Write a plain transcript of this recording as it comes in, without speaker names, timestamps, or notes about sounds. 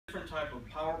type of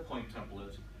PowerPoint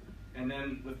template, and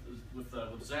then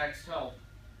with Zach's help,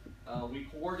 we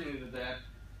coordinated that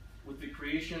with the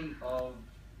creation of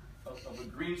a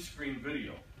green screen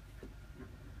video.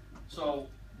 So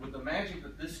with the magic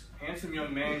that this handsome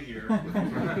young man here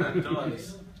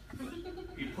does,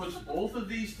 he puts both of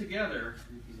these together,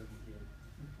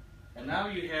 and now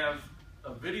you have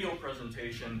a video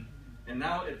presentation, and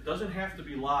now it doesn't have to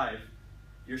be live.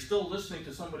 You're still listening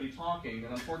to somebody talking,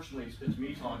 and unfortunately it's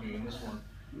me talking in this one.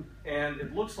 And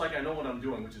it looks like I know what I'm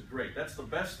doing, which is great. That's the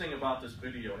best thing about this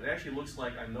video. It actually looks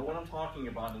like I know what I'm talking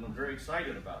about, and I'm very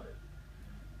excited about it.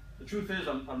 The truth is,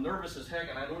 I'm nervous as heck,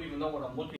 and I don't even know what I'm looking at.